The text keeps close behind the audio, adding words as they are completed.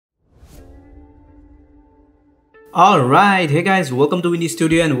Alright, hey guys, welcome to Windy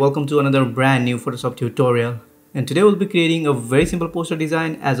Studio and welcome to another brand new Photoshop tutorial. And today we'll be creating a very simple poster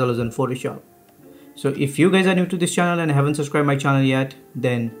design as well as on Photoshop. So if you guys are new to this channel and haven't subscribed my channel yet,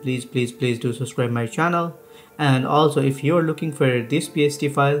 then please do subscribe my channel. And also if you're looking for this PST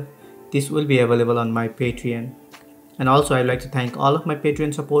file, this will be available on my Patreon. And also I'd like to thank all of my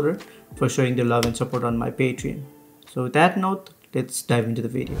Patreon supporters for showing their love and support on my Patreon. So with that note, let's dive into the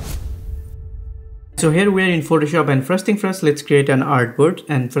video. So here we are in Photoshop, and first thing first, let's create an artboard,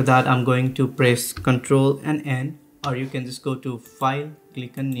 and for that I'm going to press Ctrl and N, or you can just go to File,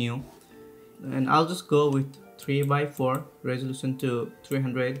 click on New, and I'll just go with 3:4, resolution to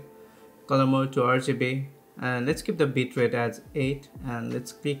 300, color mode to RGB, and let's keep the bitrate as 8, and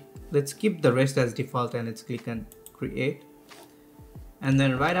let's keep the rest as default, and let's click on Create. And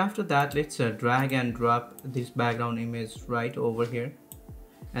then right after that, let's drag and drop this background image right over here.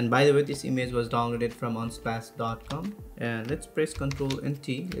 And by the way, this image was downloaded from unsplash.com. And let's press Ctrl and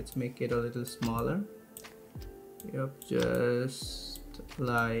T. Let's make it a little smaller. Yep, just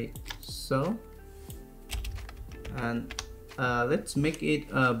like so. And let's make it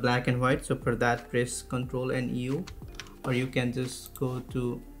black and white. So for that, press Ctrl and U, or you can just go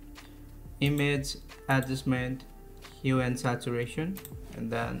to Image, Adjustment, Hue and Saturation,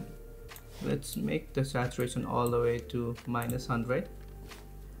 and then let's make the saturation all the way to -100.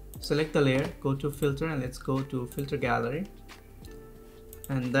 Select the layer, go to filter, and let's go to filter gallery,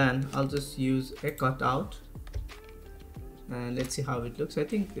 and then I'll just use a cutout, and let's see how it looks. I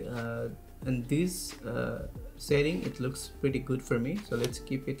think in this setting it looks pretty good for me, so let's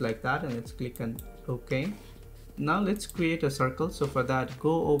keep it like that, and let's click on OK. Now let's create a circle. So for that,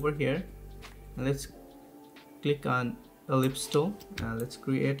 go over here and let's click on ellipse tool, and let's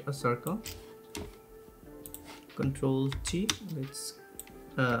create a circle. Ctrl T, let's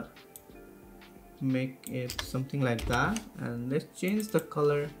make it something like that, and let's change the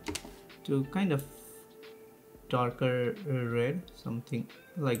color to kind of darker red, something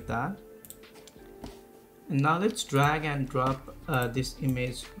like that. And now let's drag and drop this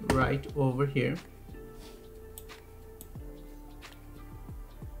image right over here,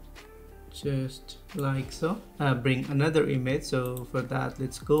 just like so. Bring another image. So for that,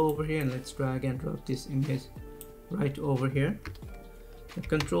 let's go over here and let's drag and drop this image right over here.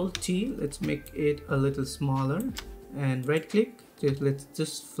 Ctrl T, let's make it a little smaller, and right click, let's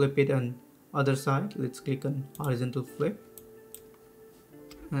just flip it on other side. Let's click on horizontal flip,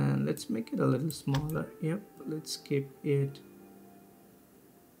 and let's make it a little smaller. Yep, let's keep it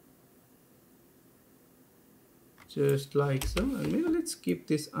just like so, and maybe let's keep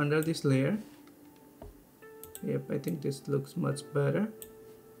this under this layer. Yep, I think this looks much better,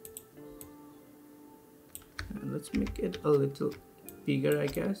 and let's make it a little bigger, I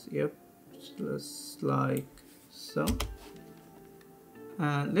guess. Yep, just like so.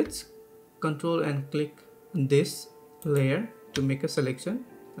 And let's control and click this layer to make a selection.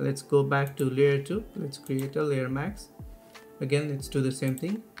 Let's go back to layer 2. Let's create a layer mask. Again, let's do the same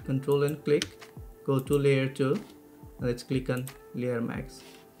thing. Control and click, go to layer 2, and let's click on layer mask.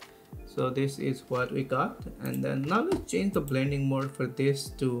 So this is what we got. And then now let's change the blending mode for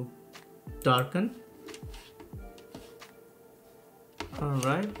this to darken.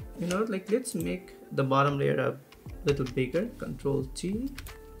 Alright, let's make the bottom layer a little bigger. Ctrl T,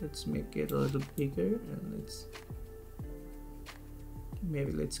 let's make it a little bigger, and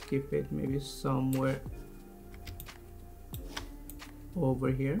let's keep it maybe somewhere over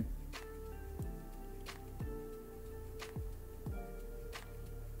here.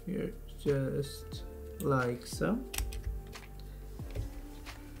 Here, just like so.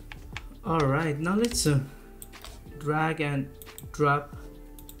 Alright, now let's drag and drop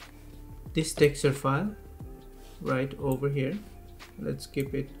this texture file right over here. Let's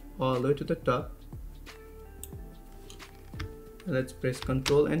keep it all the way to the top. Let's press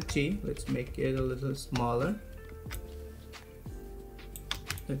Ctrl and T. Let's make it a little smaller.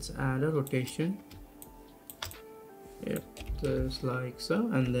 Let's add a rotation. Yep, just like so.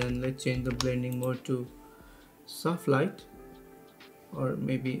 And then let's change the blending mode to soft light, or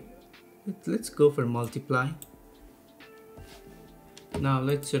maybe let's go for multiply. Now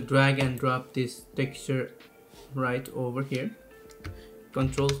let's drag and drop this texture right over here.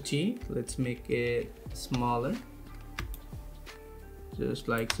 Ctrl T, let's make it smaller, just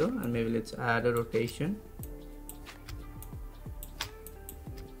like so, and maybe let's add a rotation.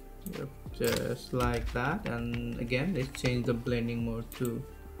 Yep, just like that. And again, let's change the blending mode to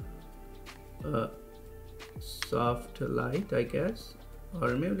soft light, I guess,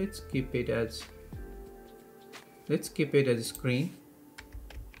 or maybe let's keep it as screen.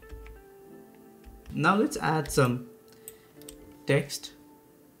 Now let's add some text.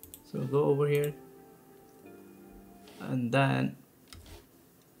 So go over here and then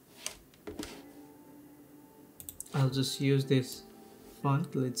I'll just use this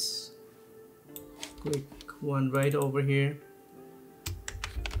font. Let's click one right over here.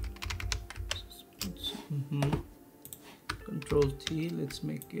 Control T, let's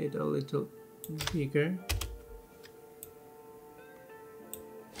make it a little bigger.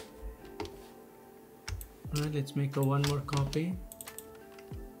 Alright, let's make one more copy.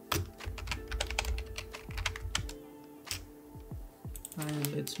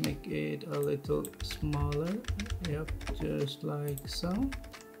 And let's make it a little smaller. Yep, just like so.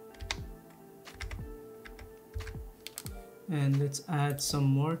 And let's add some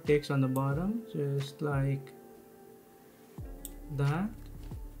more text on the bottom, just like that.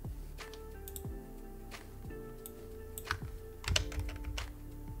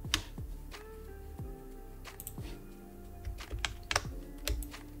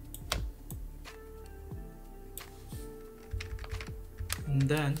 And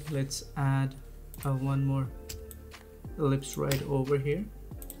then let's add one more ellipse right over here,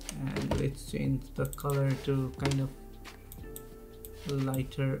 and let's change the color to kind of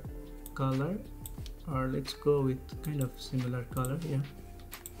lighter color, or let's go with kind of similar color. Yeah,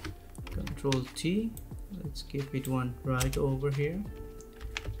 Control T, let's keep it one right over here,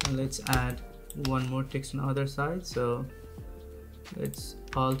 and let's add one more text on the other side. So let's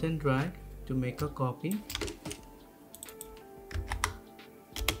Alt and drag to make a copy.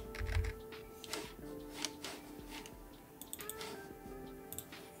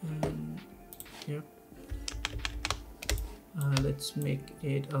 Yep. Let's make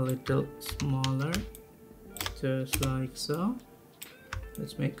it a little smaller, just like so.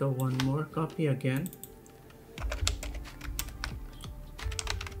 Let's make one more copy again.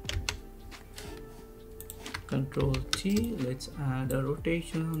 Control T, let's add a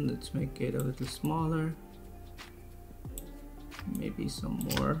rotation. Let's make it a little smaller, maybe some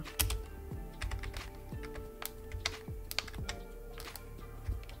more.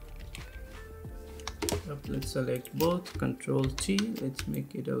 Let's select both. Control T, let's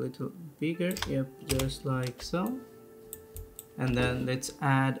make it a little bigger. Yep, just like so. And then let's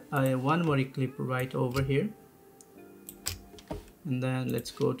add one more clip right over here, and then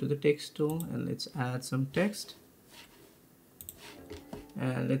let's go to the text tool and let's add some text,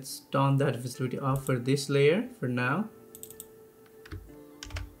 and let's turn that visibility off for this layer for now.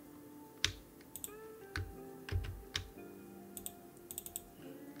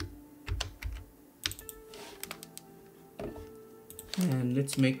 And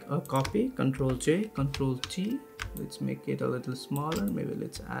let's make a copy. Control J, Control T, let's make it a little smaller. Maybe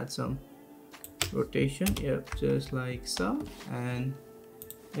let's add some rotation. Yep, just like so. And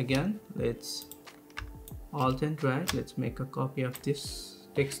again, let's Alt and drag. Let's make a copy of this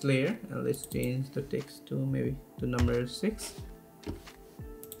text layer, and let's change the text to maybe to number 6.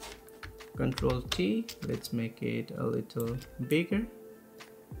 Control T, let's make it a little bigger,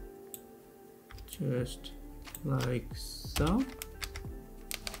 just like so.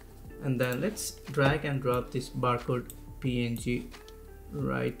 And then let's drag and drop this barcode PNG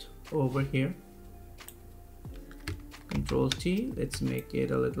right over here. Control T, let's make it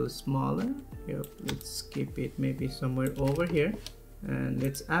a little smaller. Yep, let's keep it maybe somewhere over here, and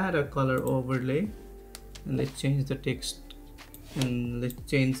let's add a color overlay, and let's change the text, and let's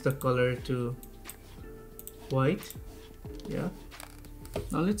change the color to white. Yeah,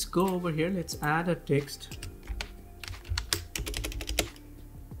 now let's go over here, let's add a text.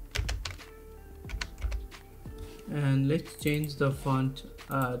 And let's change the font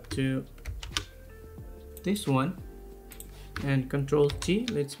to this one, and Control T,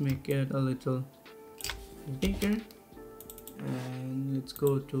 let's make it a little bigger, and let's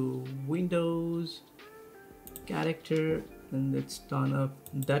go to Windows, character, and let's turn up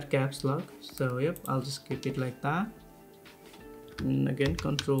that caps lock. So yep, I'll just keep it like that. And again,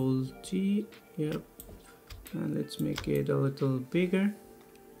 Control T, yep, and let's make it a little bigger,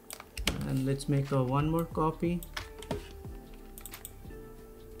 and let's make one more copy.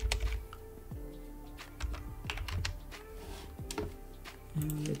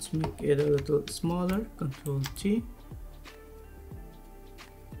 And let's make it a little smaller. Control T.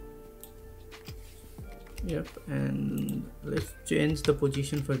 Yep, and let's change the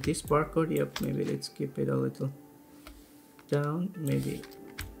position for this barcode. Yep, maybe let's keep it a little down. Maybe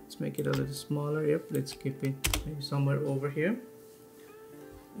let's make it a little smaller. Yep, let's keep it maybe somewhere over here.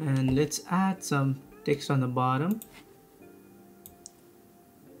 And let's add some text on the bottom.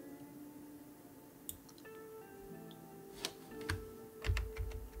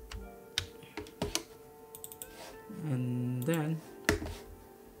 and then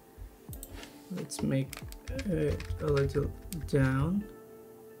let's make it a little down.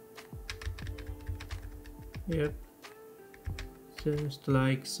 Yep, just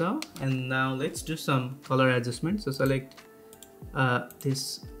like so. And now let's do some color adjustment. So select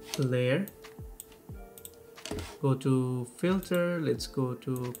this layer, go to filter, let's go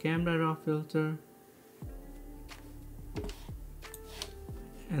to camera raw filter,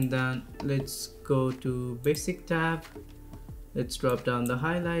 and then let's go to basic tab. Let's drop down the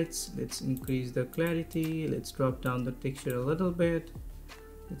highlights, let's increase the clarity, let's drop down the texture a little bit.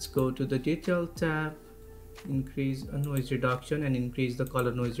 Let's go to the detail tab, increase a noise reduction and increase the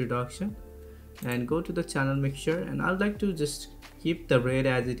color noise reduction, and go to the channel mixture, and I'd like to just keep the red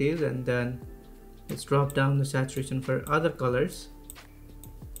as it is, and then let's drop down the saturation for other colors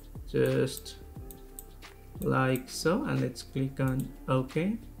just like so, and let's click on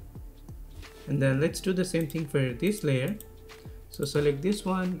OK. And then let's do the same thing for this layer. So select this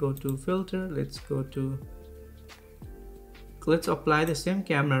one, go to filter, let's apply the same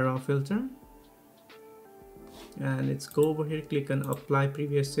camera raw filter, and let's go over here, click on apply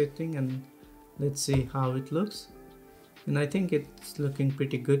previous setting, and let's see how it looks. And I think it's looking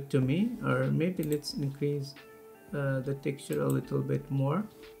pretty good to me. Or maybe let's increase the texture a little bit more.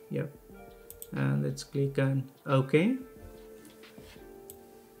 Yep, and let's click on OK.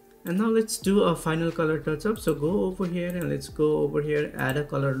 And now let's do a final color touch up. So go over here and let's go over here, add a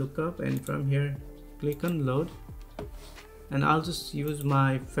color lookup, and from here click on load, and I'll just use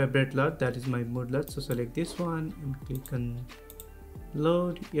my favorite LUT, that is my mood LUT. So select this one and click on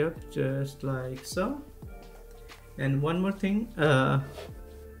load. Yep, just like so. And one more thing,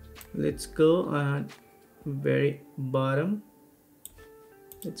 let's go at very bottom,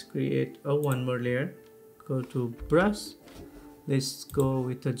 let's create a one more layer, go to brush, let's go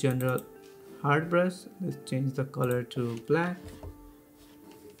with a general hard brush, let's change the color to black,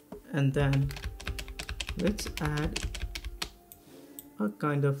 and then let's add a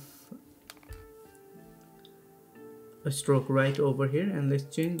kind of a stroke right over here, and let's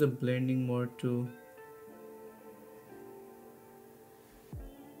change the blending mode to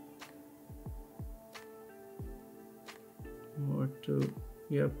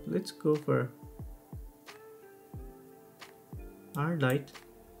yep, let's go for hard light,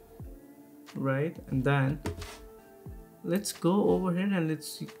 right? And then let's go over here and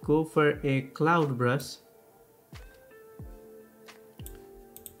let's go for a cloud brush.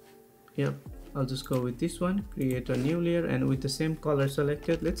 Yep, I'll just go with this one, create a new layer, and with the same color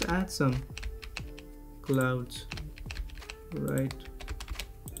selected, let's add some clouds right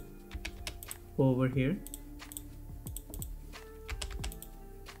over here.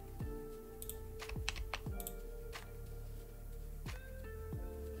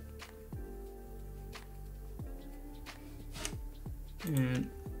 And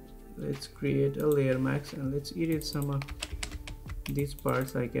let's create a layer mask, and let's edit some of these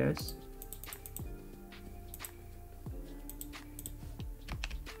parts, I guess.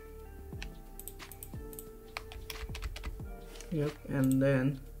 Yep, and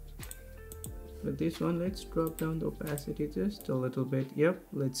then with this one, let's drop down the opacity just a little bit. Yep,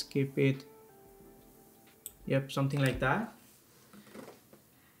 let's keep it, yep, something like that.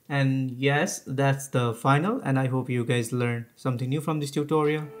 And yes, that's the final, and I hope you guys learned something new from this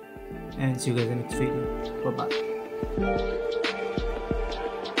tutorial, and see you guys in the next video. Bye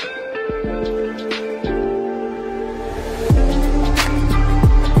bye.